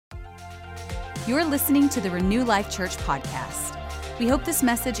You're listening to the Renew Life Church podcast. We hope this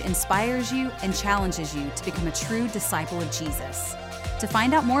message inspires you and challenges you to become a true disciple of Jesus. To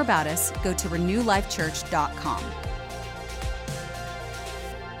find out more about us, go to renewlifechurch.com.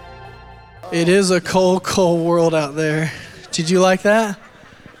 It is a cold, cold world out there. Did you like that?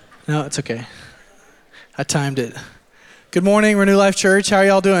 No, it's okay. I timed it. Good morning, Renew Life Church. How are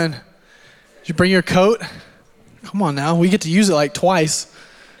y'all doing? Did you bring your coat? Come on now. We get to use it like twice.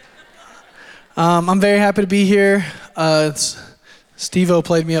 I'm very happy to be here. Steve-O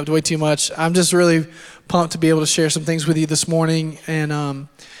played me up way too much. I'm just really pumped to be able to share some things with you this morning, and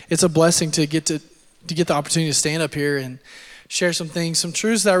it's a blessing to get the opportunity to stand up here and share some things, some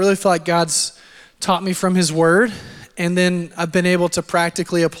truths that I really feel like God's taught me from His Word, and then I've been able to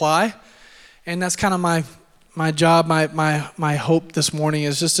practically apply. And that's kind of my job, my hope this morning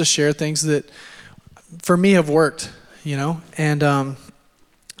is just to share things that for me have worked, you know, and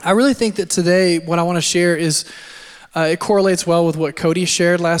I really think that today what I want to share is it correlates well with what Cody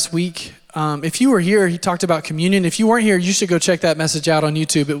shared last week. If you were here, he talked about communion. If you weren't here, you should go check that message out on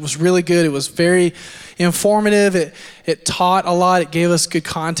YouTube. It was really good. It was very informative. It taught a lot. It gave us good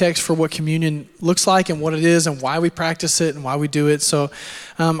context for what communion looks like and what it is and why we practice it and why we do it. So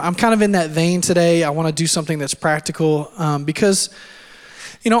I'm kind of in that vein today. I want to do something that's practical because,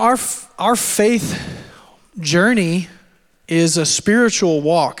 you know, our faith journey is a spiritual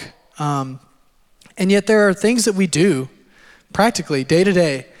walk. And yet there are things that we do practically day to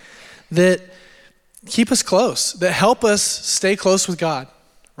day that keep us close, that help us stay close with God,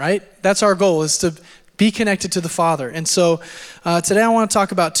 right? That's our goal, is to be connected to the Father. And so today I want to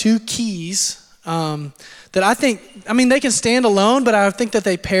talk about two keys that I think, they can stand alone, but I think that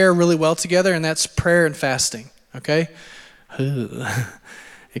they pair really well together, and that's prayer and fasting, okay?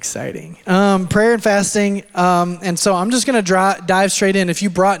 Exciting. Prayer and fasting. And so I'm just going to dive straight in. If you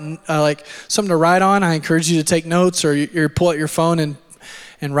brought something to write on, I encourage you to take notes or you pull out your phone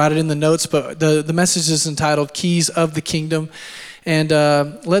and write it in the notes. But the message is entitled Keys of the Kingdom. And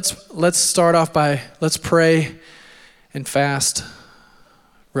let's start off by, let's pray and fast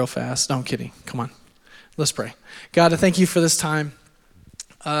real fast. No, I'm kidding. Come on. Let's pray. God, I thank you for this time.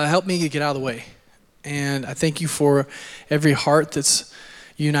 Help me to get out of the way. And I thank you for every heart that's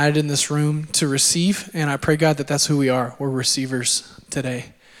united in this room to receive. And I pray, God, that that's who we are. We're receivers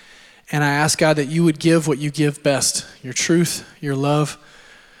today. And I ask, God, that you would give what you give best, your truth, your love.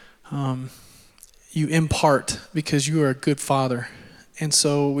 You impart because you are a good Father. And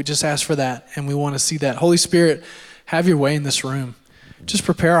so we just ask for that, and we want to see that. Holy Spirit, have your way in this room. Just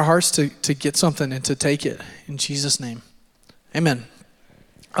prepare our hearts to get something and to take it. In Jesus' name, amen.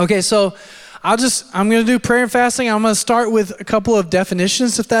 Okay, so I'm going to do prayer and fasting. I'm going to start with a couple of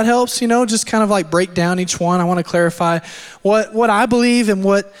definitions, if that helps, just kind of like break down each one. I want to clarify what I believe and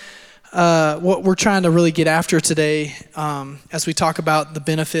what we're trying to really get after today as we talk about the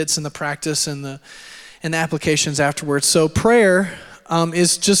benefits and the practice and the applications afterwards. So prayer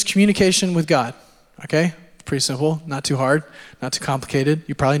is just communication with God, okay? Pretty simple, not too hard, not too complicated.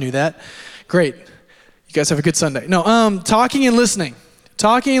 You probably knew that. Great. You guys have a good Sunday. No, talking and listening.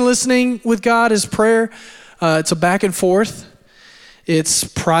 Talking and listening with God is prayer. It's a back and forth. It's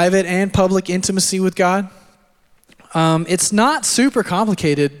private and public intimacy with God. It's not super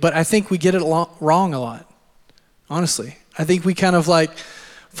complicated, but I think we get it wrong a lot, honestly. I think we kind of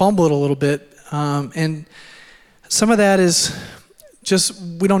fumble it a little bit. And some of that is just,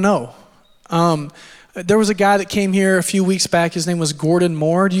 we don't know. There was a guy that came here a few weeks back. His name was Gordon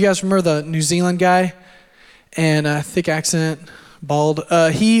Moore. Do you guys remember the New Zealand guy? And thick accent. Bald.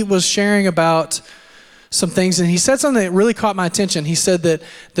 He was sharing about some things, and he said something that really caught my attention. He said that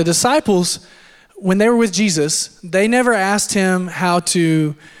the disciples, when they were with Jesus, they never asked him how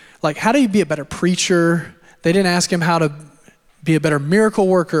do you be a better preacher? They didn't ask him how to be a better miracle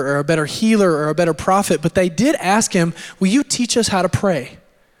worker or a better healer or a better prophet, but they did ask him, will you teach us how to pray?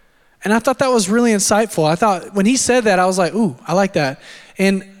 And I thought that was really insightful. I thought when he said that, I was like, ooh, I like that.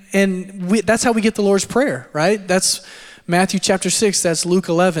 And that's how we get the Lord's Prayer, right? That's Matthew chapter 6, that's Luke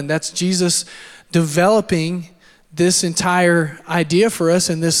 11. That's Jesus developing this entire idea for us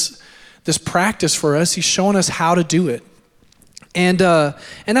and this practice for us. He's showing us how to do it. And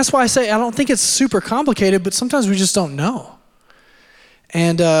that's why I say I don't think it's super complicated, but sometimes we just don't know.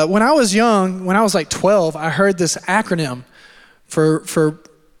 And when I was young, when I was 12, I heard this acronym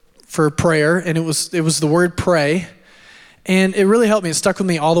for prayer, and it was the word pray. And it really helped me. It stuck with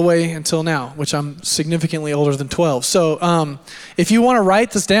me all the way until now, which I'm significantly older than 12. So if you want to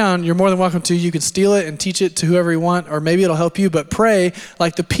write this down, you're more than welcome to. You can steal it and teach it to whoever you want, or maybe it'll help you. But pray,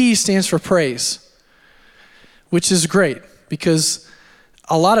 the P stands for praise, which is great because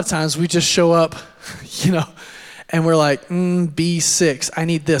a lot of times we just show up, and we're like, B6, I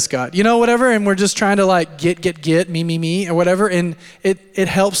need this, God, whatever. And we're just trying to like get, me, or whatever. And it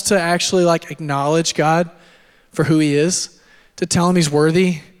helps to actually like acknowledge God for who he is, to tell him he's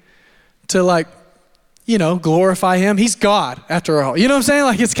worthy, to like, glorify him. He's God after all. You know what I'm saying?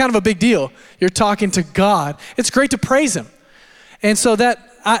 Like it's kind of a big deal. You're talking to God. It's great to praise him. And so that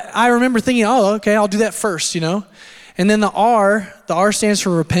I remember thinking, oh, okay, I'll do that first, And then the R stands for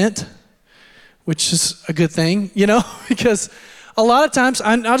repent, which is a good thing, because a lot of times,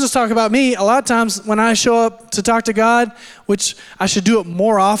 I'll just talk about me, a lot of times when I show up to talk to God, which I should do it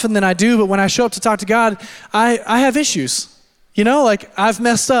more often than I do, but when I show up to talk to God, I have issues. Like I've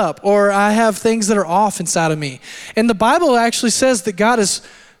messed up or I have things that are off inside of me. And the Bible actually says that God is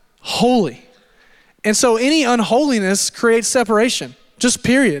holy. And so any unholiness creates separation, just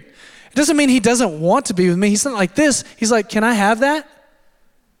period. It doesn't mean he doesn't want to be with me. He's not like this. He's like, can I have that?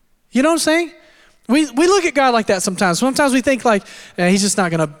 You know what I'm saying? We look at God like that sometimes. Sometimes we think like, he's not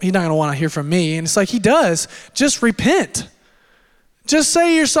gonna want to hear from me. And it's like, he does. Just repent. Just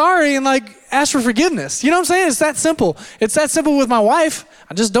say you're sorry and like ask for forgiveness. You know what I'm saying? It's that simple. It's that simple with my wife.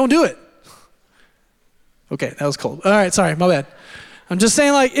 I just don't do it. Okay, that was cold. All right, sorry, my bad. I'm just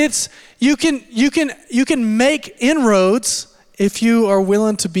saying like you can make inroads if you are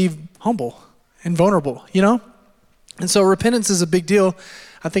willing to be humble and vulnerable, And so repentance is a big deal.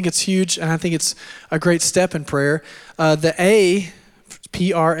 I think it's huge, and I think it's a great step in prayer. The A,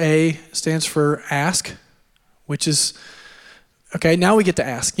 P-R-A, stands for ask, which is okay, now we get to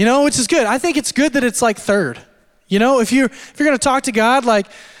ask, which is good. I think it's good that it's like third. If you're going to talk to God, like,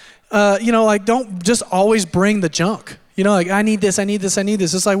 like don't just always bring the junk. Like I need this.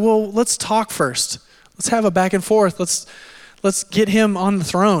 It's like, well, let's talk first. Let's have a back and forth. Let's get him on the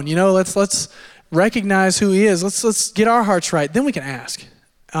throne. Let's recognize who he is. Let's get our hearts right. Then we can ask.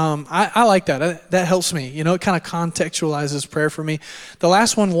 I like that. That helps me. It kind of contextualizes prayer for me. The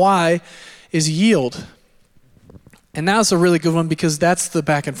last one, Y, is yield. And that's a really good one because that's the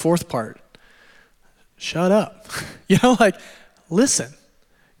back and forth part. Shut up. Like listen.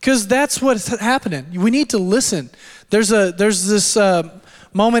 Because that's what's happening. We need to listen. There's this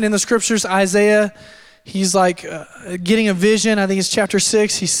moment in the scriptures, Isaiah, he's like getting a vision. I think it's chapter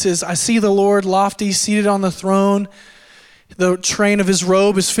 6. He says, I see the Lord lofty, seated on the throne. The train of his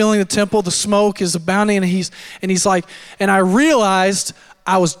robe is filling the temple. The smoke is abounding. And he's like, and I realized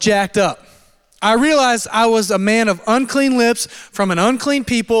I was jacked up. I realized I was a man of unclean lips from an unclean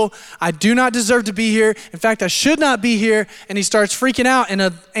people. I do not deserve to be here. In fact, I should not be here. And he starts freaking out. And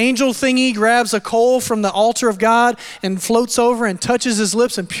an angel thingy grabs a coal from the altar of God and floats over and touches his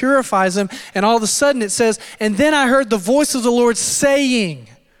lips and purifies him. And all of a sudden it says, and then I heard the voice of the Lord saying,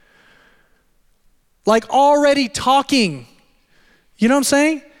 like already talking. You know what I'm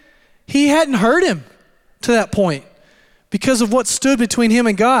saying? He hadn't heard him to that point because of what stood between him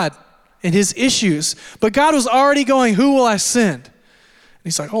and God and his issues. But God was already going, who will I send? And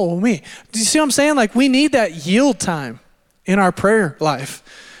he's like, oh, me. Do you see what I'm saying? Like we need that yield time in our prayer life.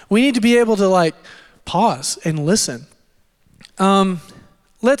 We need to be able to like pause and listen. Prayer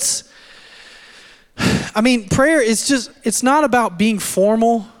is it's not about being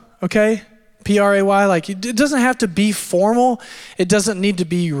formal, okay? P-R-A-Y, like it doesn't have to be formal. It doesn't need to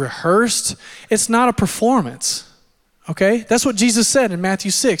be rehearsed. It's not a performance. Okay? That's what Jesus said in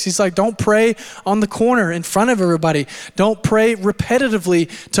Matthew 6. He's like, don't pray on the corner in front of everybody. Don't pray repetitively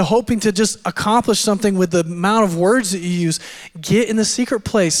to hoping to just accomplish something with the amount of words that you use. Get in the secret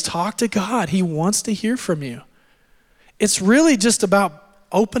place. Talk to God. He wants to hear from you. It's really just about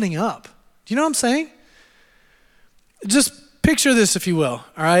opening up. Do you know what I'm saying? Just picture this, if you will,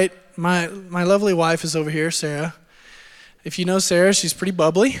 all right? My lovely wife is over here, Sarah. If you know Sarah, she's pretty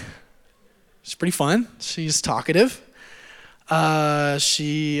bubbly. She's pretty fun. She's talkative.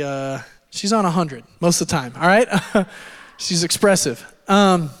 She's on 100 most of the time, all right? She's expressive.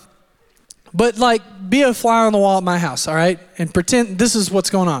 But like be a fly on the wall at my house, all right? And pretend this is what's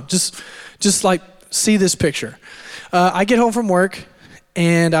going on. Just like see this picture. I get home from work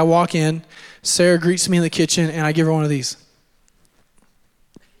and I walk in. Sarah greets me in the kitchen and I give her one of these.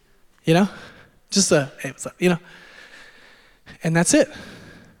 Just a, hey, what's up, and that's it.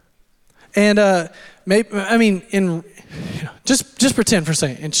 And just pretend for a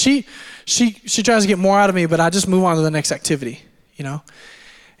second. And she tries to get more out of me, but I just move on to the next activity,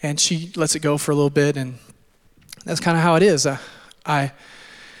 and she lets it go for a little bit, and that's kind of how it is. I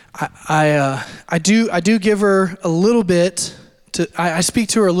do give her a little bit. I speak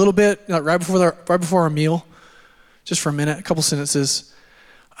to her a little bit right before our meal, just for a minute, a couple sentences,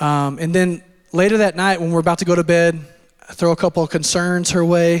 and then later that night when we're about to go to bed, throw a couple of concerns her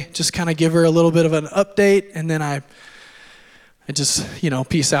way, just kind of give her a little bit of an update, and then I just,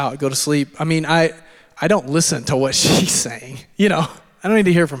 peace out, go to sleep. I mean, I don't listen to what she's saying, I don't need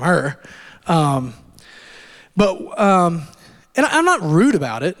to hear from her. And I'm not rude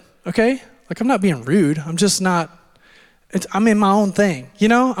about it, okay? Like, I'm not being rude. I'm just not, I'm in my own thing,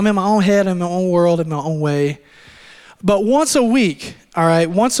 I'm in my own head, in my own world, in my own way. But once a week, all right,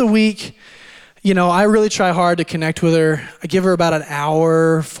 I really try hard to connect with her. I give her about an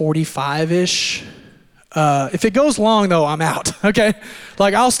hour, 45-ish. If it goes long, though, I'm out, okay?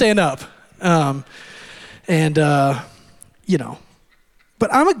 Like, I'll stand up. But I'm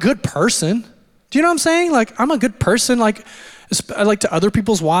a good person. Do you know what I'm saying? Like, I'm a good person, like to other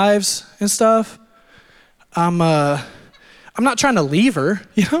people's wives and stuff. I'm not trying to leave her,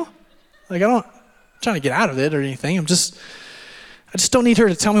 Like, I'm trying to get out of it or anything. I just don't need her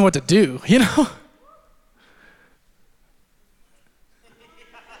to tell me what to do,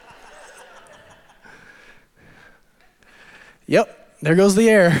 Yep, there goes the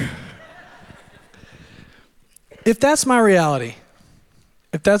air. If that's my reality,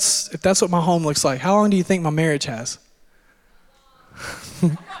 if that's what my home looks like, how long do you think my marriage has?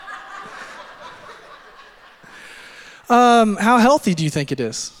 How healthy do you think it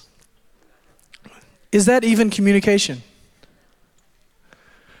is? Is that even communication?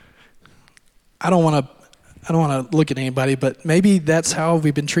 I don't want to look at anybody, but maybe that's how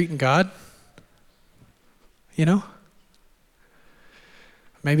we've been treating God.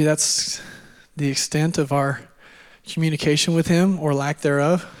 Maybe that's the extent of our communication with him or lack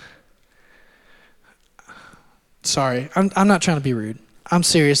thereof. Sorry, I'm not trying to be rude. I'm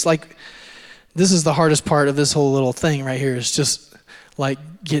serious. Like, this is the hardest part of this whole little thing right here, is just like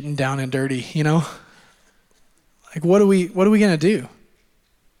getting down and dirty, Like, what are we going to do?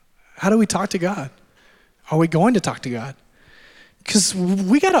 How do we talk to God? Are we going to talk to God? Because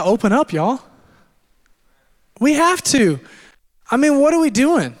we got to open up, y'all. We have to. I mean, what are we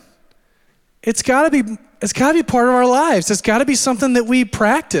doing? It's got to be part of our lives. It's got to be something that we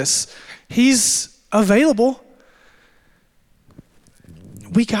practice. He's available.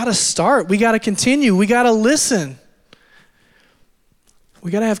 We got to start. We got to continue. We got to listen.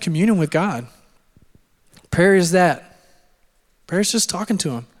 We got to have communion with God. Prayer is that. Prayer is just talking to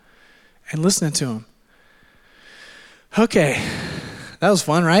him and listening to him. Okay, that was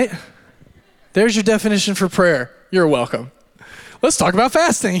fun, right? There's your definition for prayer. You're welcome. Let's talk about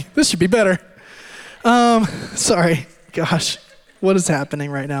fasting. This should be better. Sorry, gosh, what is happening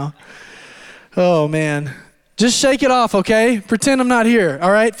right now? Oh man, just shake it off, okay? Pretend I'm not here,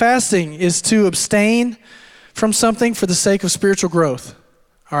 all right? Fasting is to abstain from something for the sake of spiritual growth,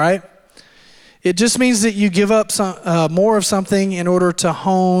 all right? It just means that you give up more of something in order to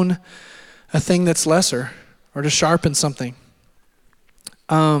hone a thing that's lesser or to sharpen something.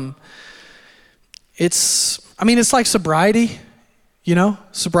 It's like sobriety,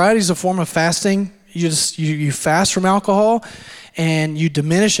 Sobriety is a form of fasting. You fast from alcohol and you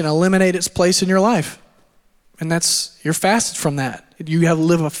diminish and eliminate its place in your life. And you're fasted from that. You have to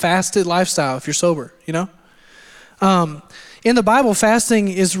live a fasted lifestyle if you're sober, In the Bible, fasting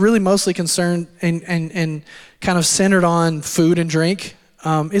is really mostly concerned and kind of centered on food and drink.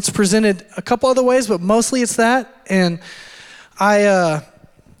 It's presented a couple other ways, but mostly it's that. And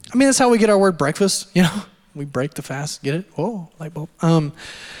that's how we get our word breakfast, We break the fast. Get it? Whoa, light bulb.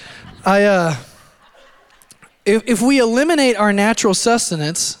 If we eliminate our natural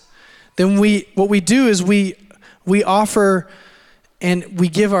sustenance, then what we do is we offer and we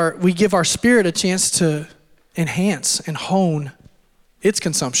give our spirit a chance to enhance and hone its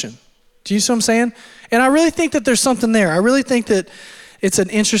consumption. Do you see what I'm saying? And I really think that there's something there. I really think that it's an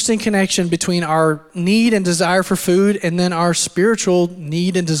interesting connection between our need and desire for food and then our spiritual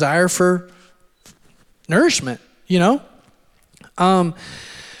need and desire for nourishment,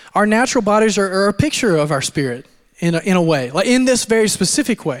 Our natural bodies are a picture of our spirit in a way, like in this very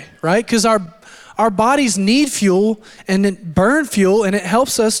specific way, right? Because our bodies need fuel and it burn fuel and it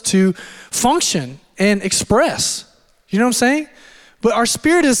helps us to function and express. You know what I'm saying? But our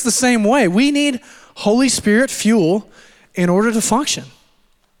spirit is the same way. We need Holy Spirit fuel in order to function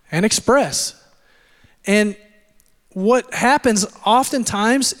and express. And what happens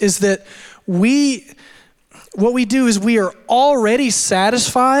oftentimes is that what we do is we are already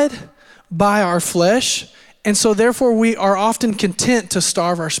satisfied by our flesh, and so therefore we are often content to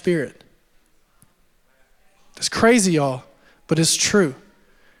starve our spirit. It's crazy, y'all, but it's true.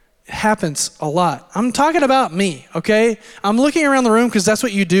 It happens a lot. I'm talking about me, okay? I'm looking around the room because that's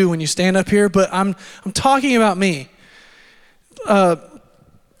what you do when you stand up here, but I'm talking about me.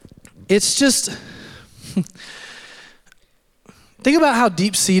 It's just, Think about how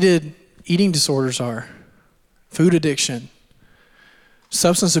deep-seated eating disorders are, food addiction,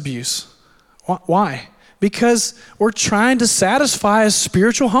 substance abuse. Why? Because we're trying to satisfy a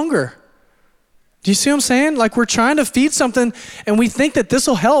spiritual hunger. Do you see what I'm saying? Like we're trying to feed something and we think that this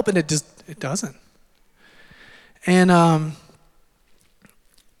will help, and it doesn't. And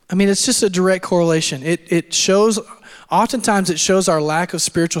it's just a direct correlation. It shows, oftentimes it shows our lack of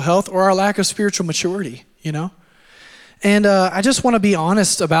spiritual health or our lack of spiritual maturity, you know? And I just want to be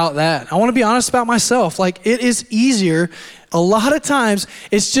honest about that. I want to be honest about myself. Like it is easier, a lot of times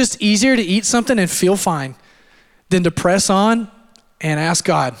it's just easier to eat something and feel fine than to press on and ask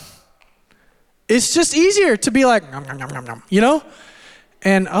God. It's just easier to be like, nom, nom, nom, nom, nom, you know?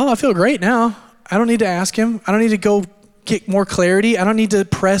 And, I feel great now. I don't need to ask him. I don't need to go get more clarity. I don't need to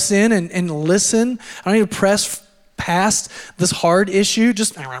press in and listen. I don't need to press past this hard issue.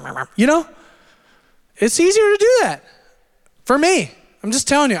 Just, you know? It's easier to do that for me. I'm just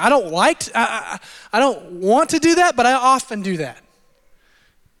telling you. I don't want to do that, but I often do that.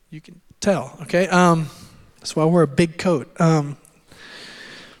 You can tell, okay? That's why I wear a big coat.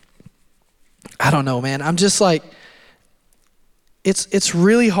 I don't know, man. I'm just like, it's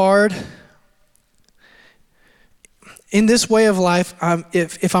really hard. In this way of life,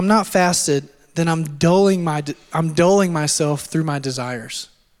 if I'm not fasted, then I'm dulling myself through my desires.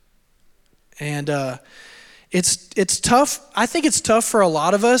 And it's tough. I think it's tough for a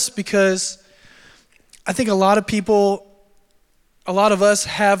lot of us because I think a lot of us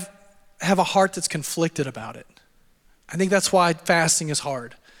have a heart that's conflicted about it. I think that's why fasting is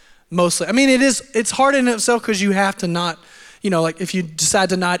hard. Mostly. I mean, it's hard in itself because you have to not, like if you decide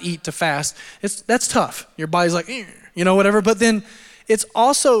to not eat to fast, that's tough. Your body's like, whatever. But then it's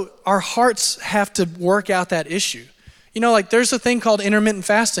also, our hearts have to work out that issue. Like there's a thing called intermittent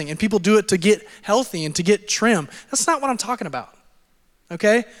fasting and people do it to get healthy and to get trim. That's not what I'm talking about,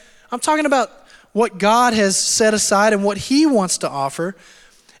 okay? I'm talking about what God has set aside and what he wants to offer.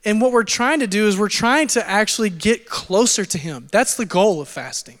 And what we're trying to do is we're trying to actually get closer to him. That's the goal of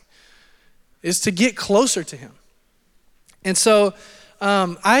fasting, is to get closer to him. And so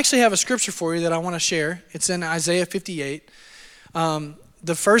I actually have a scripture for you that I want to share. It's in Isaiah 58.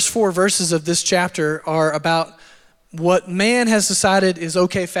 The first 4 verses of this chapter are about what man has decided is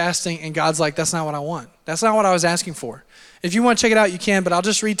okay fasting, and God's like, that's not what I want. That's not what I was asking for. If you want to check it out, you can, but I'll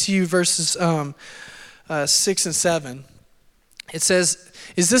just read to you verses 6 and 7. It says,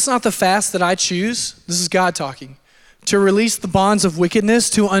 "Is this not the fast that I choose?" This is God talking. "To release the bonds of wickedness,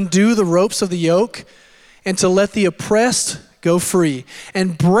 to undo the ropes of the yoke, and to let the oppressed go free,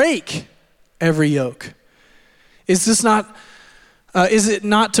 and break every yoke. Is it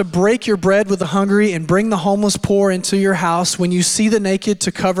not to break your bread with the hungry and bring the homeless poor into your house, when you see the naked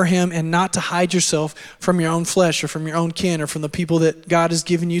to cover him, and not to hide yourself from your own flesh or from your own kin or from the people that God has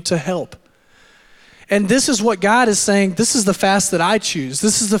given you to help?" And this is what God is saying, this is the fast that I choose.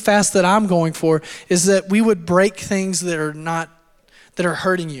 This is the fast that I'm going for, is that we would break things that are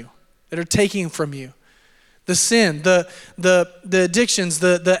hurting you, that are taking from you. The sin, the addictions,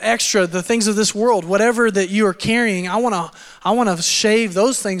 the things of this world, whatever that you are carrying, I want to shave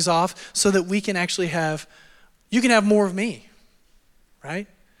those things off so that we can actually you can have more of me, right?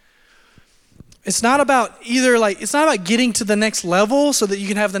 It's not about getting to the next level so that you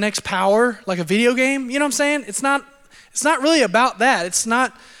can have the next power, like a video game. You know what I'm saying? It's not really about that.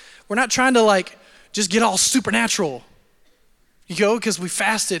 We're not trying to just get all supernatural, because we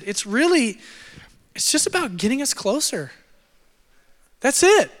fasted. It's just about getting us closer. That's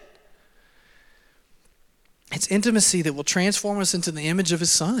it. It's intimacy that will transform us into the image of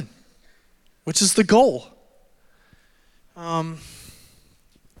his son, which is the goal.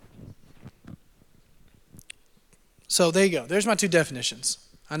 So there you go. There's my 2 definitions.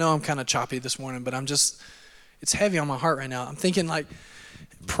 I know I'm kind of choppy this morning, but it's heavy on my heart right now. I'm thinking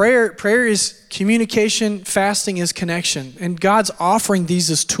prayer is communication, fasting is connection. And God's offering these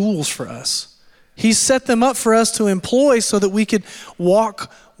as tools for us. He's set them up for us to employ so that we could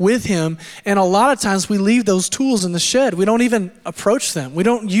walk with him. And a lot of times we leave those tools in the shed. We don't even approach them. We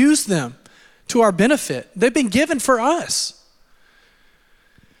don't use them to our benefit. They've been given for us.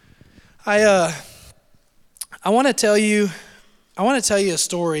 I want to tell you a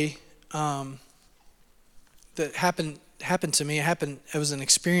story that happened to me. It was an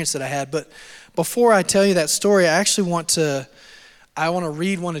experience that I had. But before I tell you that story, I want to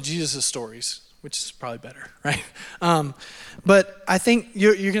read one of Jesus' stories, which is probably better, right? But I think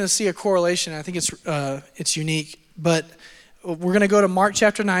you're going to see a correlation. I think it's unique. But we're going to go to Mark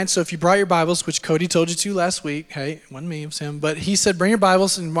chapter 9. So if you brought your Bibles, which Cody told you to last week, hey, it wasn't me, it was him. But he said, bring your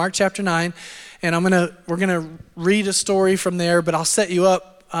Bibles in Mark chapter 9. And we're going to read a story from there, but I'll set you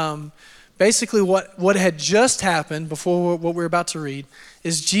up. Basically what had just happened before what we're about to read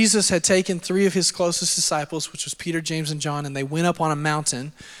is Jesus had taken 3 of his closest disciples, which was Peter, James, and John, and they went up on a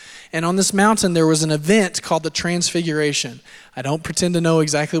mountain. And on this mountain, there was an event called the Transfiguration. I don't pretend to know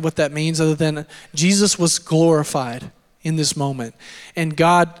exactly what that means other than Jesus was glorified in this moment. And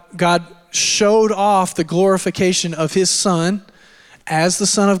God showed off the glorification of his Son as the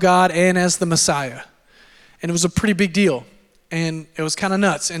Son of God and as the Messiah. And it was a pretty big deal. And it was kind of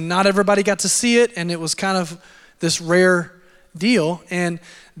nuts. And not everybody got to see it, and it was kind of this rare deal. And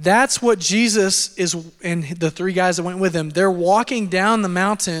that's what Jesus is, and the 3 guys that went with him, they're walking down the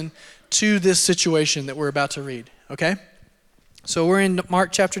mountain to this situation that we're about to read, okay? So we're in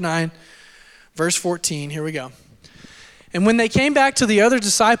Mark chapter 9, verse 14. Here we go. And when they came back to the other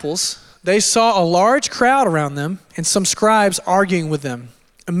disciples, they saw a large crowd around them and some scribes arguing with them.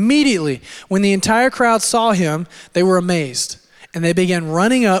 Immediately, when the entire crowd saw him, they were amazed, and they began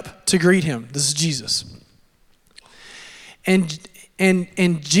running up to greet him. This is Jesus. And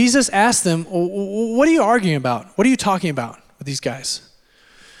Jesus asked them, what are you arguing about? What are you talking about with these guys?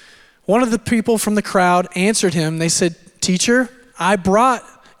 One of the people from the crowd answered him. They said, "Teacher, I brought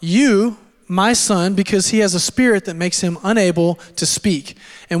you my son because he has a spirit that makes him unable to speak.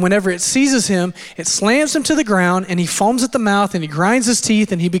 And whenever it seizes him, it slams him to the ground, and he foams at the mouth, and he grinds his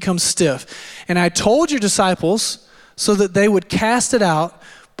teeth, and he becomes stiff. And I told your disciples so that they would cast it out,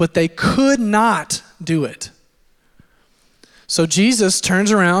 but they could not do it." So Jesus turns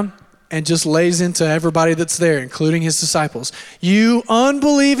around and just lays into everybody that's there, including his disciples. "You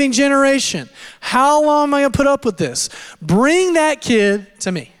unbelieving generation, how long am I going to put up with this? Bring that kid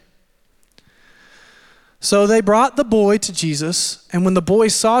to me." So they brought the boy to Jesus, and when the boy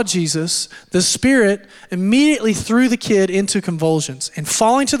saw Jesus, the spirit immediately threw the kid into convulsions. And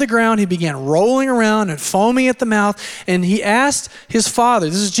falling to the ground, he began rolling around and foaming at the mouth. And he asked his father,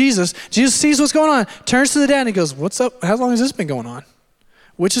 this is Jesus. Jesus sees what's going on, turns to the dad, and he goes, "What's up? How long has this been going on?"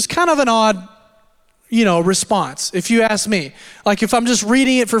 Which is kind of an odd, response, if you ask me. Like, if I'm just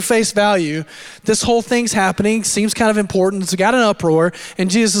reading it for face value, this whole thing's happening, seems kind of important, it's got an uproar, and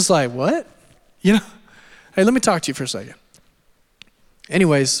Jesus is like, "What?" Hey, let me talk to you for a second.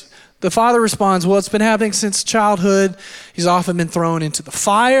 Anyways, the father responds, "Well, it's been happening since childhood. He's often been thrown into the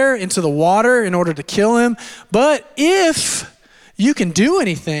fire, into the water in order to kill him. But if you can do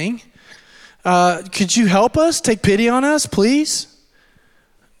anything, could you help us? Take pity on us, please?"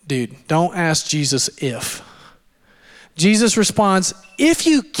 Dude, don't ask Jesus if. Jesus responds, "If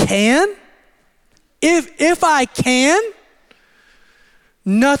you can, if I can,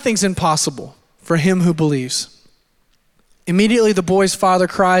 nothing's impossible for him who believes." Immediately the boy's father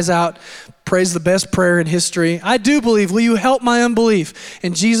cries out, prays the best prayer in history, "I do believe, will you help my unbelief?"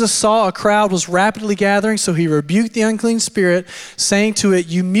 And Jesus saw a crowd was rapidly gathering, so he rebuked the unclean spirit, saying to it,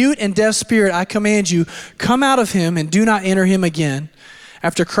 "You mute and deaf spirit, I command you, come out of him and do not enter him again."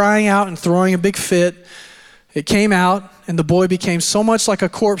 After crying out and throwing a big fit, it came out, and the boy became so much like a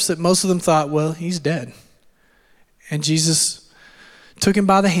corpse that most of them thought, "Well, he's dead." And Jesus took him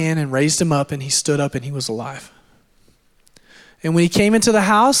by the hand and raised him up, and he stood up and he was alive. And when he came into the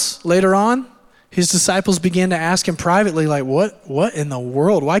house later on, his disciples began to ask him privately, like, what in the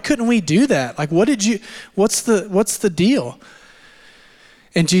world? Why couldn't we do that? Like, what's the deal?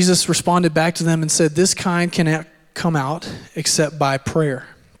 And Jesus responded back to them and said, "This kind cannot come out except by prayer."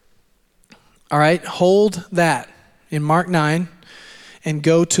 All right, hold that in Mark 9 and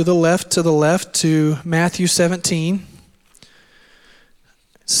go to the left to Matthew 17.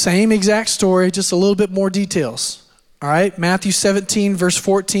 Same exact story, just a little bit more details. All right, Matthew 17, verse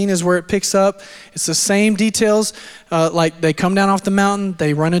 14 is where it picks up. It's the same details. Like, they come down off the mountain,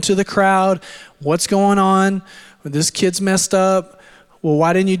 they run into the crowd. What's going on? Well, this kid's messed up. Well,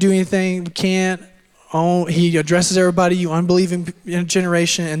 why didn't you do anything? We can't. Oh, he addresses everybody, "You unbelieving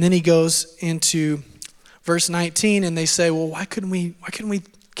generation," and then he goes into verse 19, and they say, "Well, why couldn't we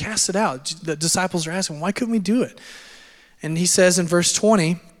cast it out?" The disciples are asking, "Why couldn't we do it?" And he says in verse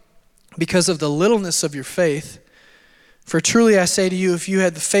 20, "Because of the littleness of your faith, for truly I say to you, if you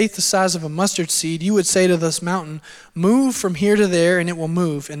had the faith the size of a mustard seed, you would say to this mountain, 'Move from here to there,' and it will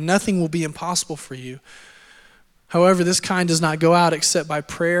move, and nothing will be impossible for you. However, this kind does not go out except by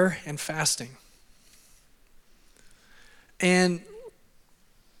prayer and fasting." And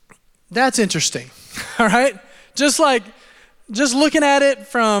that's interesting, all right? Just looking at it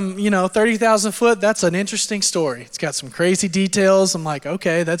from, 30,000 foot, that's an interesting story. It's got some crazy details. I'm like,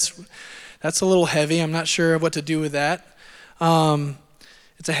 okay, that's a little heavy. I'm not sure what to do with that.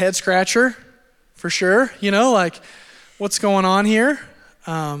 It's a head scratcher for sure, like what's going on here?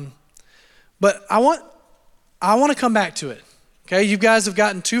 But I want to come back to it. Okay, you guys have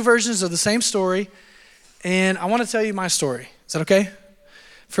gotten two versions of the same story, and I want to tell you my story. Is that okay?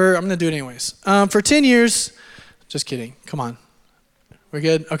 I'm going to do it anyways. For 10 years, just kidding. Come on. We're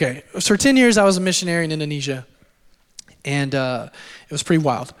good? Okay. For 10 years, I was a missionary in Indonesia, and it was pretty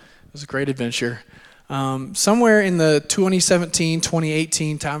wild. It was a great adventure. Somewhere in the 2017,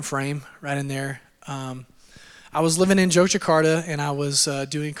 2018 time frame, right in there, I was living in Yogyakarta, and I was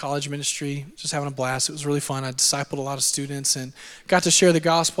doing college ministry, just having a blast. It was really fun. I discipled a lot of students and got to share the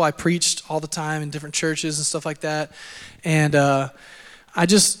gospel. I preached all the time in different churches and stuff like that. And I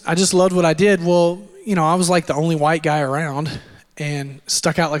just loved what I did. Well, I was like the only white guy around and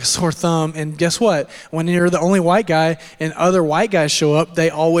stuck out like a sore thumb. And guess what? When you're the only white guy and other white guys show up,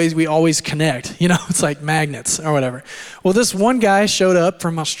 we always connect. It's like magnets or whatever. Well, this one guy showed up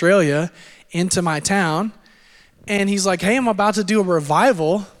from Australia into my town. And he's like, hey, I'm about to do a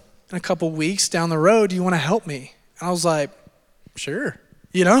revival in a couple weeks down the road. Do you want to help me? And I was like, sure.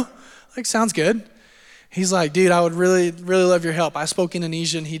 Sounds good. He's like, dude, I would really, really love your help. I spoke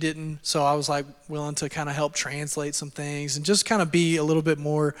Indonesian, he didn't. So I was like willing to kind of help translate some things and just kind of be a little bit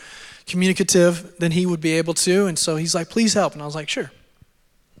more communicative than he would be able to. And so he's like, please help. And I was like, sure.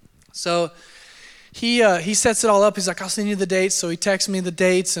 So he sets it all up. He's like, I'll send you the dates. So he texts me the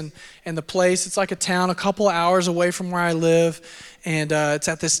dates and the place. It's like a town a couple of hours away from where I live. And it's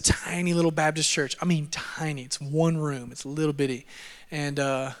at this tiny little Baptist church. I mean, tiny. It's one room. It's a little bitty. And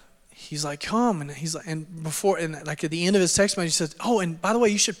he's like, come. And he's like, and at the end of his text message, he says, oh, and by the way,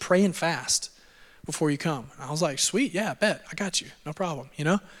 you should pray and fast before you come. And I was like, sweet. Yeah, I bet. I got you. No problem.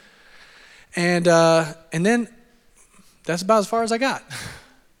 And then that's about as far as I got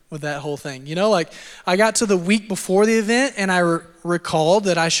with that whole thing. I got to the week before the event, and I recalled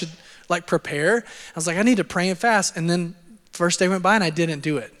that I should prepare. I was like, I need to pray and fast. And then first day went by and I didn't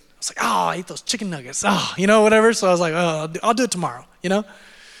do it. I was like, oh, I ate those chicken nuggets. Oh, whatever. So I was like, oh, I'll do it tomorrow, No,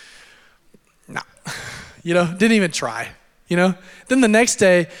 didn't even try, Then the next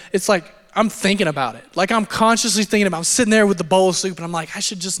day, it's like, I'm thinking about it. I'm consciously thinking about it. I'm sitting there with the bowl of soup and I'm like, I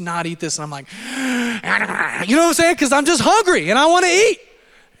should just not eat this. And I'm like, you know what I'm saying? Because I'm just hungry and I want to eat.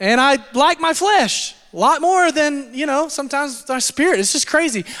 And I like my flesh a lot more than, sometimes my spirit. It's just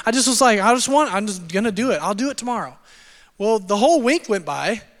crazy. I just was like, I'm just going to do it. I'll do it tomorrow. Well, the whole week went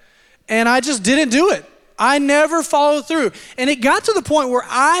by and I just didn't do it. I never followed through. And it got to the point where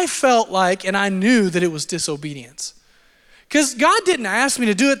I felt like, and I knew that it was disobedience. Because God didn't ask me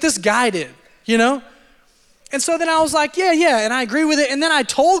to do it. This guy did, And so then I was like, yeah. And I agree with it. And then I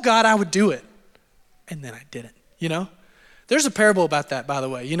told God I would do it. And then I didn't, There's a parable about that, by the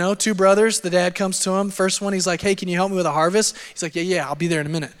way. Two brothers, the dad comes to him. First one, he's like, hey, can you help me with a harvest? He's like, yeah, I'll be there in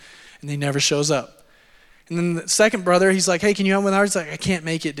a minute. And he never shows up. And then the second brother, he's like, hey, can you help me with a harvest? He's like, I can't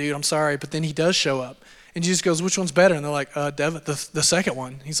make it, dude. I'm sorry. But then he does show up. And Jesus goes, which one's better? And they're like, Devin, the second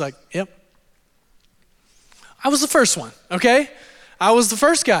one. He's like, yep. I was the first one, okay? I was the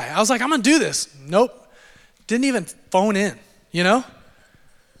first guy. I was like, I'm going to do this. Nope. Didn't even phone in, And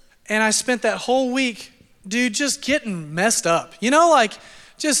I spent that whole week, dude, just getting messed up.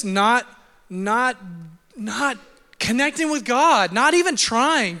 Just not connecting with God, not even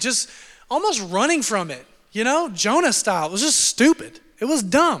trying, just almost running from it, Jonah style. It was just stupid. It was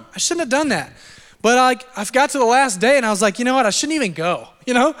dumb. I shouldn't have done that. But I got to the last day and I was like, you know what? I shouldn't even go,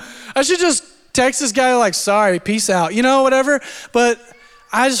 I should just text this guy sorry, peace out, whatever. But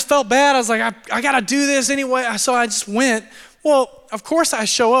I just felt bad. I was like, I got to do this anyway. So I just went. Well, of course I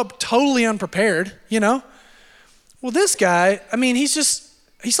show up totally unprepared, Well, this guy, I mean, he was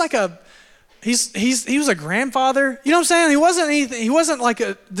a grandfather. You know what I'm saying? He wasn't anything. He wasn't like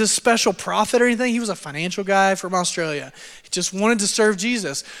this special prophet or anything. He was a financial guy from Australia. He just wanted to serve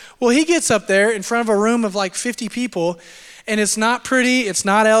Jesus. Well, he gets up there in front of a room of 50 people, and it's not pretty, it's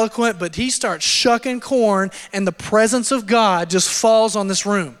not eloquent, but he starts shucking corn, and the presence of God just falls on this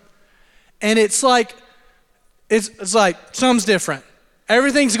room. And it's like something's different.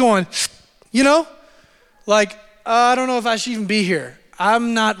 Everything's going, I don't know if I should even be here.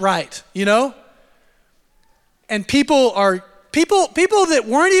 I'm not right, And people that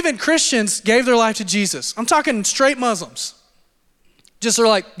weren't even Christians gave their life to Jesus. I'm talking straight Muslims. Just are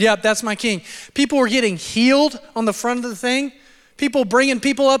like, yeah, that's my king. People were getting healed on the front of the thing. People bringing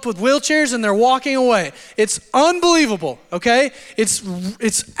people up with wheelchairs and they're walking away. It's unbelievable, okay?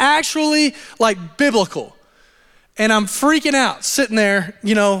 It's actually biblical. And I'm freaking out sitting there,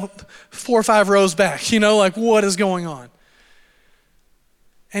 4 or 5 rows back, what is going on?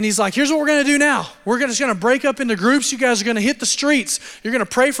 And he's like, here's what we're going to do now. We're just going to break up into groups. You guys are going to hit the streets. You're going to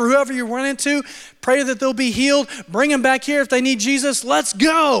pray for whoever you run into. Pray that they'll be healed. Bring them back here if they need Jesus. Let's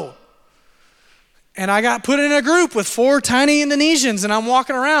go. And I got put in a group with 4 tiny Indonesians, and I'm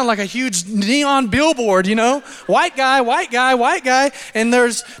walking around like a huge neon billboard, you know? White guy, white guy, white guy. And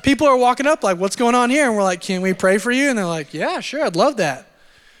there's people are walking up like, what's going on here? And we're like, can we pray for you? And they're like, yeah, sure, I'd love that.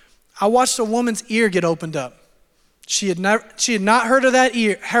 I watched a woman's ear get opened up. She had not heard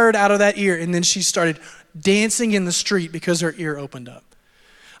out of that ear, and then she started dancing in the street because her ear opened up.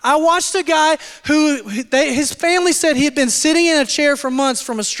 I watched a guy his family said he had been sitting in a chair for months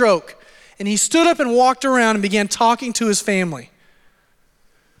from a stroke, and he stood up and walked around and began talking to his family.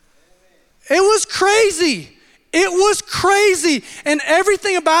 It was crazy. It was crazy. And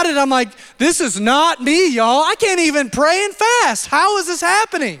everything about it, I'm like, this is not me, y'all. I can't even pray and fast. How is this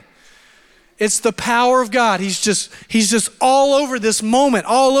happening? It's the power of God. He's just all over this moment,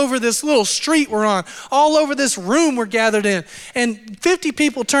 all over this little street we're on, all over this room we're gathered in. And 50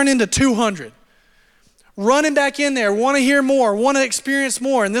 people turn into 200. Running back in there, want to hear more, want to experience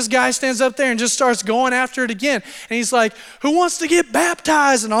more. And this guy stands up there and just starts going after it again. And he's like, who wants to get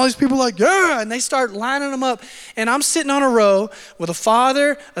baptized? And all these people are like, yeah. And they start lining them up. And I'm sitting on a row with a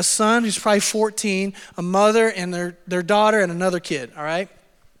father, a son who's probably 14, a mother, and their daughter, and another kid, all right?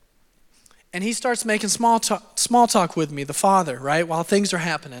 And he starts making small talk with me, the father, right, while things are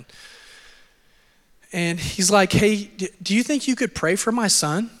happening. And he's like, hey, do you think you could pray for my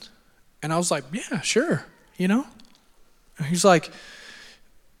son? And I was like, yeah, sure, you know? And he's like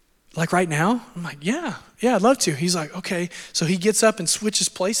right now? I'm like, yeah, I'd love to. He's like, okay. So he gets up and switches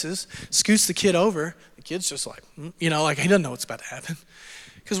places, scoots the kid over. The kid's just like, like he doesn't know what's about to happen.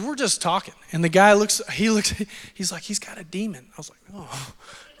 Because we're just talking. And the guy he's like, he's got a demon. I was like, oh.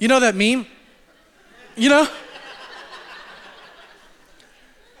 You know that meme? You know?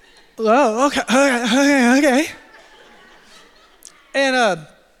 Oh, okay.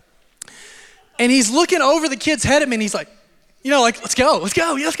 And he's looking over the kid's head at me, and he's like, let's go.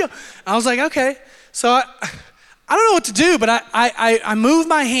 I was like, okay. So I don't know what to do, but I moved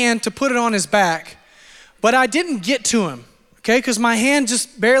my hand to put it on his back, but I didn't get to him, okay? Because my hand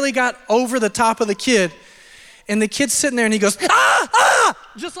just barely got over the top of the kid. And the kid's sitting there and he goes,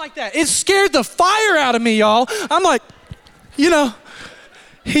 just like that. It scared the fire out of me, y'all. I'm like, he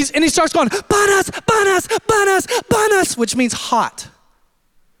starts going, panas, which means hot.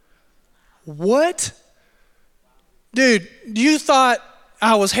 What? Dude, you thought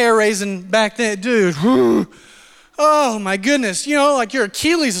I was hair raising back then, dude. Oh my goodness. Like your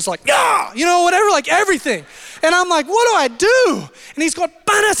Achilles is like, whatever, like everything. And I'm like, what do I do? And he's going,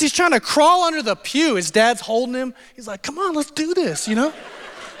 panas. He's trying to crawl under the pew. His dad's holding him. He's like, come on, let's do this, I'm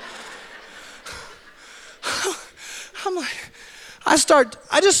like, I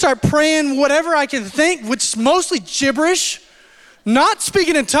just start praying whatever I can think, which is mostly gibberish, not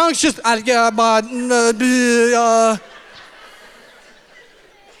speaking in tongues, just, I'm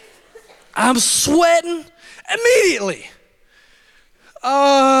sweating immediately.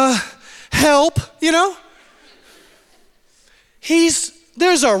 Help,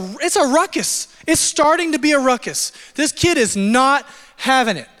 it's a ruckus. It's starting to be a ruckus. This kid is not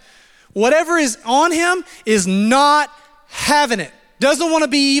having it. Whatever is on him is not having it. Doesn't want to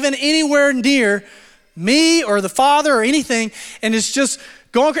be even anywhere near me or the father or anything. And it's just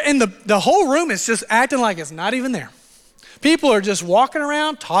going, and the whole room is just acting like it's not even there. People are just walking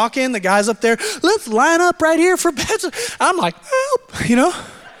around, talking. The guy's up there, let's line up right here for bed. I'm like, help,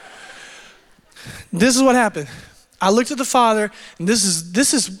 This is what happened. I looked at the father, and this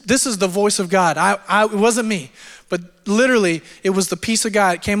is the voice of God. It wasn't me, but literally it was the peace of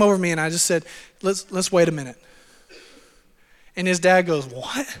God. It came over me, and I just said, let's wait a minute. And his dad goes,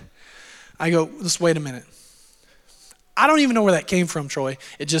 what? I go, let's wait a minute. I don't even know where that came from, Troy.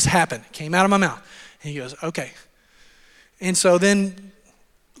 It just happened. It came out of my mouth. And he goes, okay. And so then,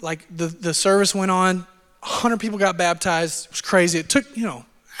 like the service went on. 100 people got baptized. It was crazy. It took,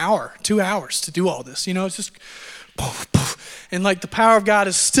 hour, 2 hours to do all this. It's just poof, poof. And like the power of God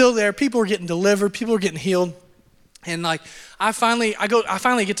is still there. People are getting delivered. People are getting healed. And like I finally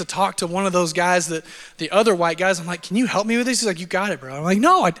get to talk to one of those guys, that the other white guys. I'm like, can you help me with this? He's like, you got it, bro. I'm like,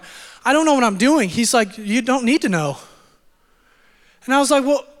 no, I don't know what I'm doing. He's like, you don't need to know. And I was like,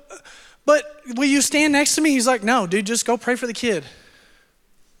 well, but will you stand next to me? He's like, no, dude, just go pray for the kid.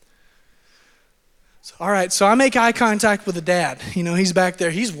 So, all right, so I make eye contact with the dad. He's back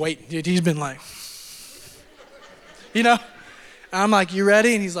there. He's waiting, dude. He's been like, I'm like, you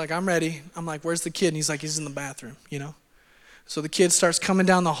ready? And he's like, I'm ready. I'm like, where's the kid? And he's like, he's in the bathroom, So the kid starts coming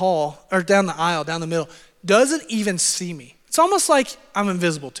down the hall, or down the aisle, down the middle. Doesn't even see me. It's almost like I'm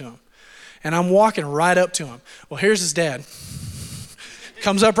invisible to him. And I'm walking right up to him. Well, here's his dad.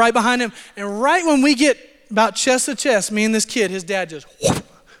 Comes up right behind him. And right when we get about chest to chest, me and this kid, his dad just whoop,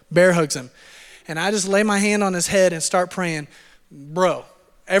 bear hugs him. And I just lay my hand on his head and start praying. Bro,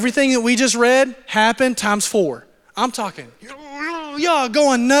 everything that we just read happened times 4. I'm talking, y'all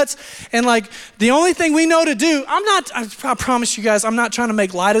going nuts. And like, the only thing we know to do, I promise you guys, I'm not trying to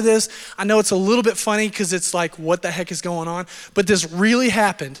make light of this. I know it's a little bit funny because it's like, what the heck is going on? But this really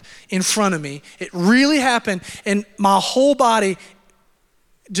happened in front of me. It really happened. And my whole body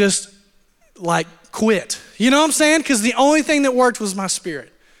just like quit. You know what I'm saying? Because the only thing that worked was my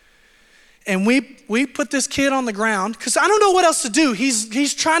spirit. And we put this kid on the ground because I don't know what else to do.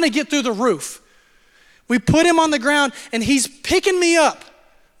 He's trying to get through the roof. We put him on the ground and he's picking me up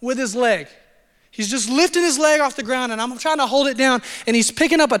with his leg. He's just lifting his leg off the ground and I'm trying to hold it down and he's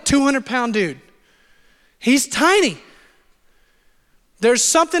picking up a 200-pound dude. He's tiny. There's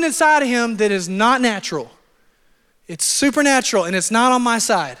something inside of him that is not natural. It's supernatural and it's not on my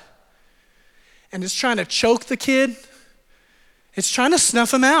side. And it's trying to choke the kid. It's trying to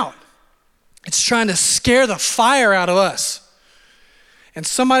snuff him out. It's trying to scare the fire out of us. And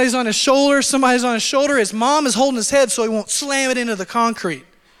somebody's on his shoulder, his mom is holding his head so he won't slam it into the concrete.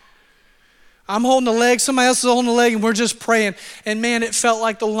 I'm holding the leg, somebody else is holding the leg, and we're just praying. And man, it felt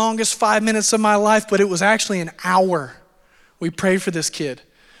like the longest 5 minutes of my life, but it was actually an hour. We prayed for this kid.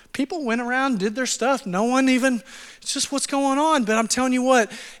 People went around, did their stuff. No one even, it's just what's going on. But I'm telling you what,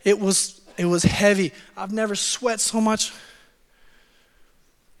 it was heavy. I've never sweat so much.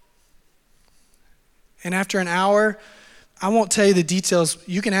 And after an hour, I won't tell you the details.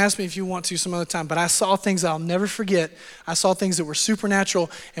 You can ask me if you want to some other time, but I saw things I'll never forget. I saw things that were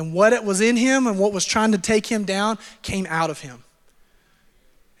supernatural, and what it was in him and what was trying to take him down came out of him.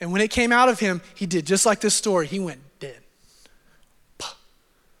 And when it came out of him, he did just like this story. He went dead.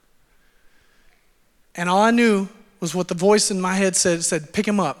 And all I knew was what the voice in my head said, pick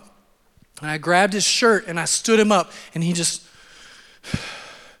him up. And I grabbed his shirt and I stood him up, and he just...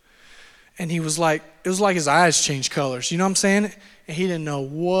 And he was like, it was like his eyes changed colors. You know what I'm saying? And he didn't know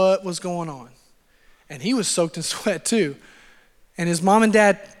what was going on. And he was soaked in sweat too. And his mom and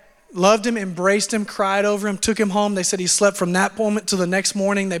dad loved him, embraced him, cried over him, took him home. They said he slept from that moment to the next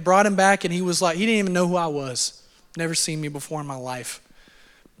morning. They brought him back and he was like, he didn't even know who I was. Never seen me before in my life.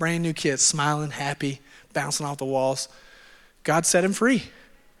 Brand new kid, smiling, happy, bouncing off the walls. God set him free.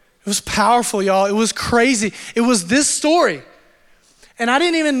 It was powerful, y'all. It was crazy. It was this story. And I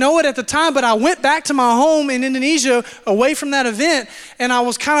didn't even know it at the time, but I went back to my home in Indonesia away from that event, and I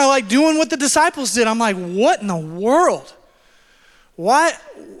was kind of like doing what the disciples did. I'm like, what in the world? What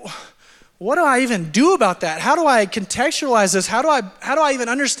do I even do about that? How do I contextualize this? How do I even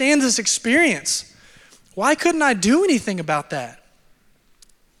understand this experience? Why couldn't I do anything about that?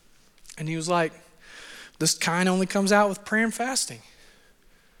 And he was like, this kind only comes out with prayer and fasting.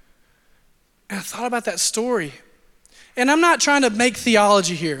 And I thought about that story. And I'm not trying to make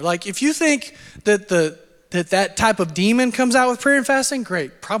theology here. Like, if you think that that type of demon comes out with prayer and fasting,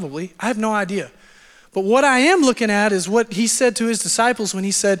 great, probably. I have no idea. But what I am looking at is what he said to his disciples when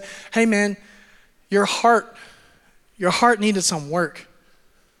he said, hey man, your heart needed some work.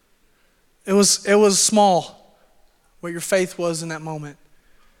 It was small what your faith was in that moment.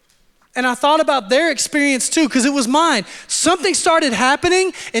 And I thought about their experience too, because it was mine. Something started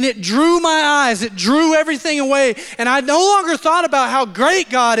happening and it drew my eyes. It drew everything away. And I no longer thought about how great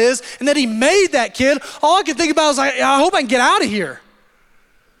God is and that he made that kid. All I could think about was like, I hope I can get out of here.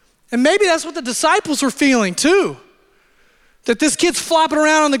 And maybe that's what the disciples were feeling too. That this kid's flopping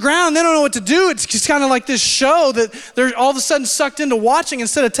around on the ground and they don't know what to do. It's just kind of like this show that they're all of a sudden sucked into watching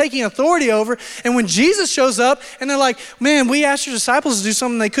instead of taking authority over. And when Jesus shows up and they're like, man, we asked your disciples to do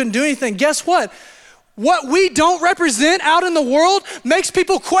something, they couldn't do anything. Guess what? What we don't represent out in the world makes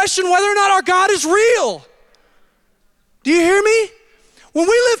people question whether or not our God is real. Do you hear me? When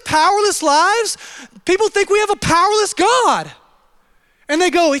we live powerless lives, people think we have a powerless God. And they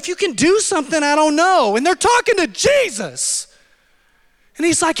go, if you can do something, I don't know. And they're talking to Jesus. And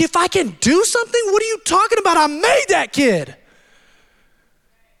he's like, if I can do something, what are you talking about? I made that kid.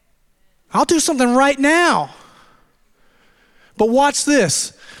 I'll do something right now. But watch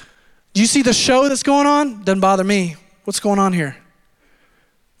this. Do you see the show that's going on? Doesn't bother me. What's going on here?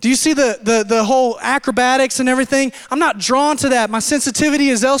 Do you see the whole acrobatics and everything? I'm not drawn to that. My sensitivity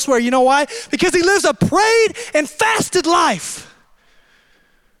is elsewhere. You know why? Because he lives a prayed and fasted life.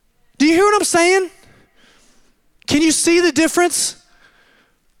 Do you hear what I'm saying? Can you see the difference?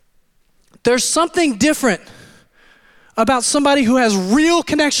 There's something different about somebody who has real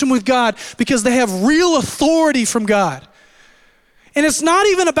connection with God because they have real authority from God. And it's not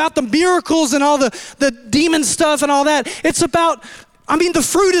even about the miracles and all the demon stuff and all that. It's about, the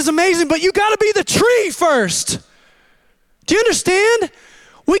fruit is amazing, but you got to be the tree first. Do you understand?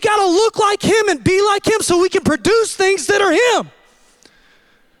 We got to look like him and be like him so we can produce things that are him.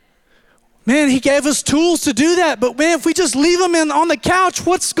 Man, he gave us tools to do that, but man, if we just leave them on the couch,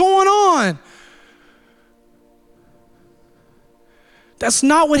 what's going on? That's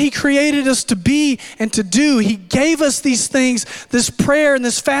not what he created us to be and to do. He gave us these things, this prayer and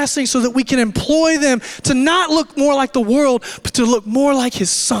this fasting, so that we can employ them to not look more like the world, but to look more like his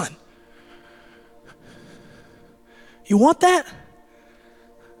son. You want that?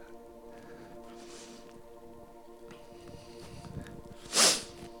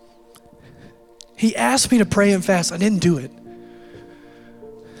 He asked me to pray and fast. I didn't do it.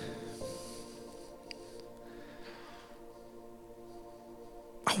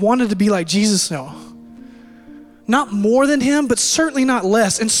 I wanted to be like Jesus now. Not more than him, but certainly not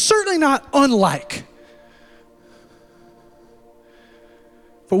less, and certainly not unlike.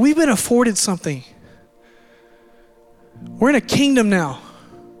 But we've been afforded something. We're in a kingdom now.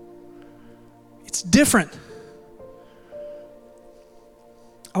 It's different.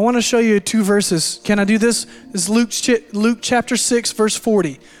 I want to show you 2 verses. Can I do this? This is Luke chapter 6, verse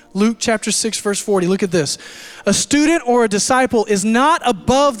 40. Luke chapter 6, verse 40. Look at this. A student or a disciple is not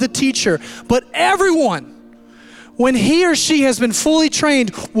above the teacher, but everyone, when he or she has been fully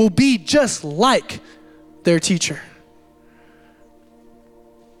trained, will be just like their teacher.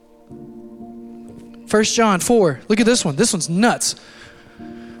 1 John 4. Look at this one. This one's nuts.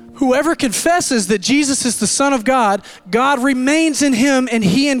 Whoever confesses that Jesus is the Son of God, God remains in him and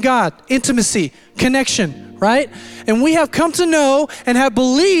he in God. Intimacy, connection, right? And we have come to know and have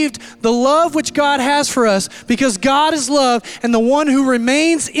believed the love which God has for us, because God is love, and the one who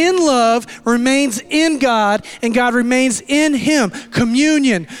remains in love remains in God, and God remains in him.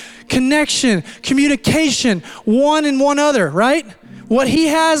 Communion, connection, communication, one and one other, right? What he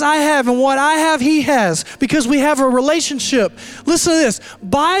has, I have, and what I have, he has, because we have a relationship. Listen to this.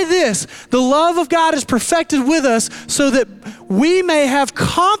 By this, the love of God is perfected with us, so that we may have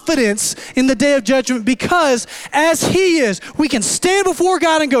confidence in the day of judgment, because as he is, we can stand before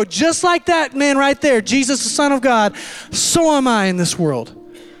God and go, just like that man right there, Jesus, the Son of God, so am I in this world.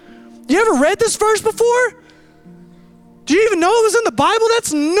 You ever read this verse before? Do you even know it was in the Bible?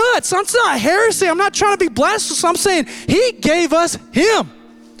 That's nuts. That's not heresy. I'm not trying to be blasphemous. I'm saying he gave us him.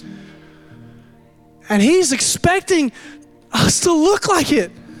 And he's expecting us to look like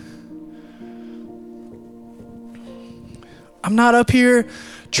it. I'm not up here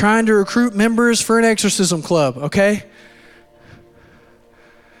trying to recruit members for an exorcism club, okay?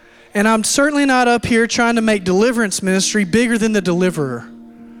 And I'm certainly not up here trying to make deliverance ministry bigger than the deliverer.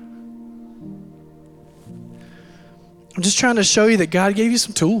 I'm just trying to show you that God gave you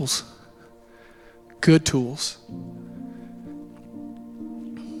some tools. Good tools.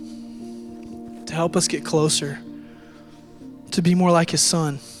 To help us get closer. To be more like his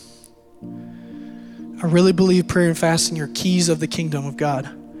son. I really believe prayer and fasting are keys of the kingdom of God.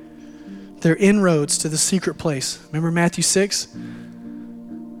 They're inroads to the secret place. Remember Matthew 6?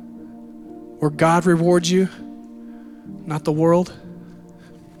 Where God rewards you, not the world.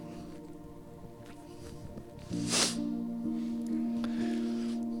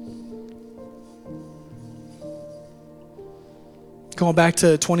 Going back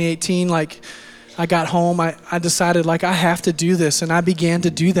to 2018, I got home, I decided I have to do this, and I began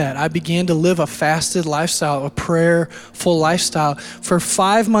to do that. I began to live a fasted lifestyle, a prayerful lifestyle. For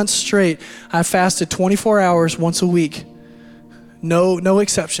 5 months straight, I fasted 24 hours once a week. No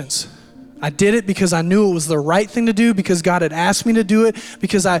exceptions. I did it because I knew it was the right thing to do, because God had asked me to do it,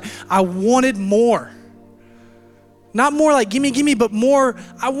 because I wanted more. Not more like gimme, but more,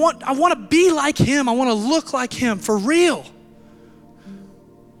 I want to be like him. I want to look like him for real.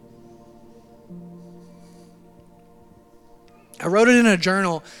 I wrote it in a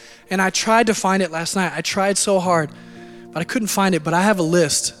journal, and I tried to find it last night. I tried so hard, but I couldn't find it. But I have a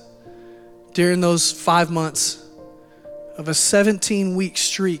list during those 5 months of a 17-week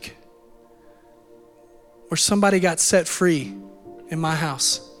streak where somebody got set free in my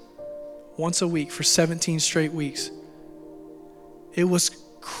house once a week for 17 straight weeks. It was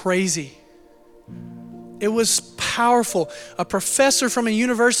crazy. It was powerful. A professor from a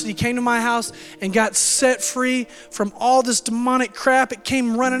university came to my house and got set free from all this demonic crap. It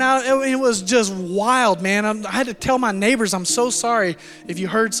came running out. It was just wild, man. I had to tell my neighbors, I'm so sorry if you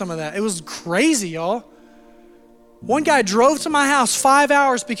heard some of that. It was crazy, y'all. One guy drove to my house 5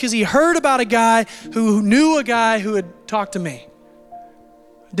 hours because he heard about a guy who knew a guy who had talked to me.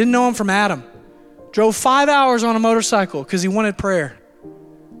 Didn't know him from Adam. drove 5 hours on a motorcycle because he wanted prayer.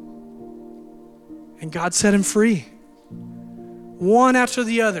 And God set him free. One after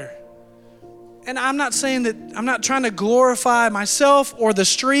the other. And I'm not saying that, I'm not trying to glorify myself or the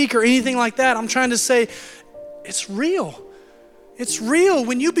streak or anything like that. I'm trying to say it's real. It's real.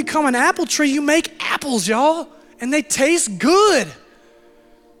 When you become an apple tree, you make apples, y'all, and they taste good.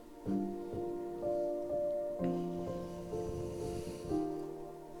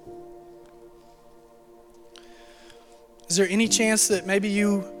 Is there any chance that maybe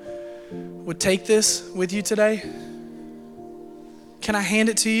you would take this with you today? Can I hand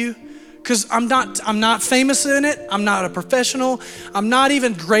it to you? Because I'm not famous in it. I'm not a professional. I'm not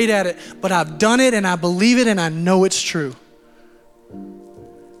even great at it, but I've done it and I believe it and I know it's true.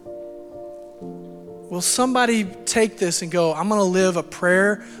 Will somebody take this and go, I'm going to live a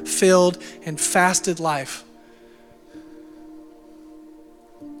prayer-filled and fasted life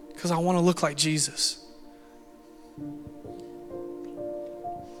because I want to look like Jesus?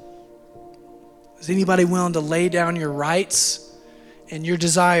 Is anybody willing to lay down your rights and your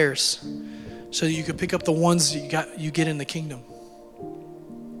desires so that you can pick up the ones that you get in the kingdom?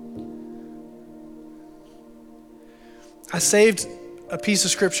 I saved a piece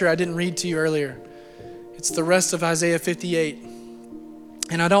of scripture I didn't read to you earlier. It's the rest of Isaiah 58.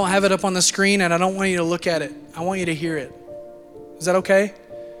 And I don't have it up on the screen and I don't want you to look at it. I want you to hear it. Is that okay?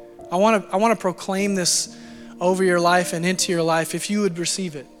 I want to proclaim this over your life and into your life if you would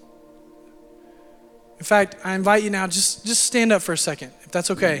receive it. In fact, I invite you now, just stand up for a second, if that's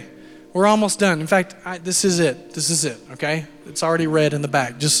okay. We're almost done. In fact, this is it. This is it, okay? It's already read in the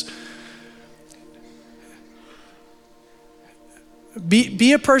back. Just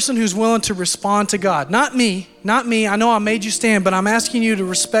be a person who's willing to respond to God. Not me. I know I made you stand, but I'm asking you to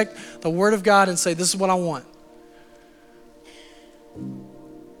respect the word of God and say, this is what I want.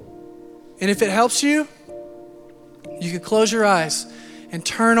 And if it helps you, you can close your eyes and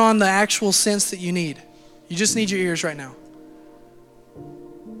turn on the actual sense that you need. You just need your ears right now.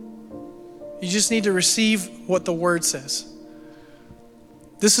 You just need to receive what the word says.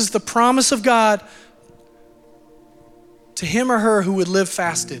 This is the promise of God to him or her who would live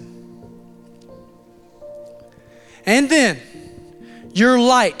fasted. And then your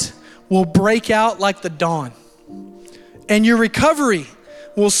light will break out like the dawn, and your recovery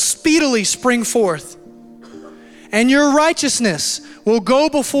will speedily spring forth, and your righteousness will go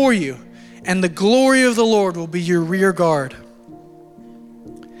before you, and the glory of the Lord will be your rear guard.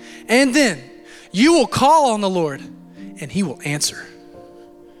 And then you will call on the Lord, and he will answer.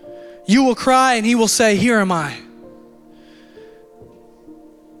 You will cry, and he will say, here am I.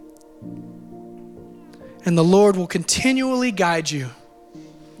 And the Lord will continually guide you.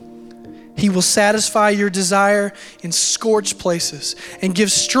 He will satisfy your desire in scorched places and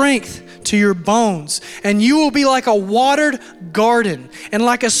give strength to your bones. And you will be like a watered garden and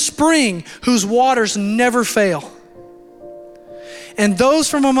like a spring whose waters never fail. And those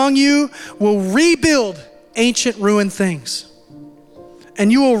from among you will rebuild ancient ruined things.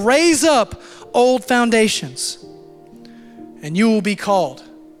 And you will raise up old foundations. And you will be called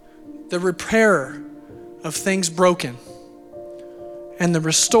the repairer of things broken and the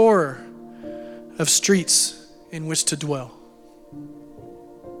restorer of streets in which to dwell.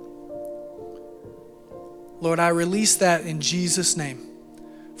 Lord, I release that in Jesus' name.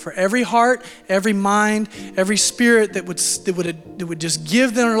 For every heart, every mind, every spirit that would just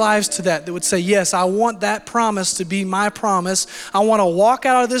give their lives to that would say, yes, I want that promise to be my promise. I want to walk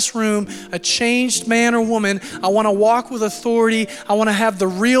out of this room a changed man or woman. I want to walk with authority. I want to have the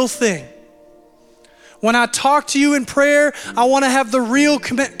real thing. When I talk to you in prayer, I want to have the real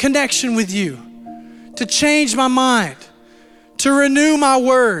connection with you, to change my mind, to renew my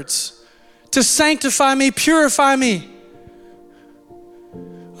words, to sanctify me, purify me.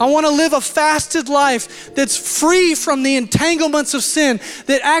 I want to live a fasted life that's free from the entanglements of sin,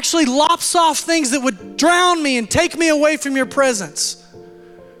 that actually lops off things that would drown me and take me away from your presence.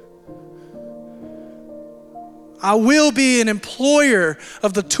 I will be an employer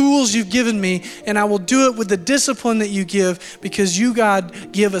of the tools you've given me, and I will do it with the discipline that you give, because you,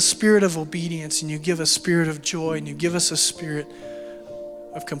 God, give a spirit of obedience, and you give a spirit of joy, and you give us a spirit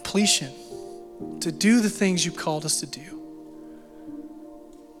of completion to do the things you called us to do.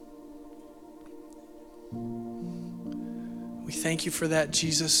 We thank you for that,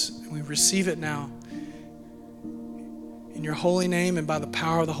 Jesus, and we receive it now in your holy name and by the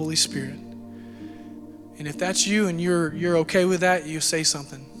power of the Holy Spirit. And if that's you and you're okay with that, you say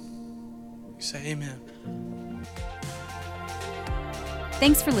something. You say amen.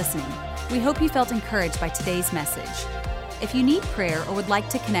 Thanks for listening. We hope you felt encouraged by today's message. If you need prayer or would like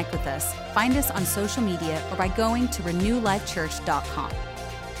to connect with us, find us on social media or by going to renewlifechurch.com.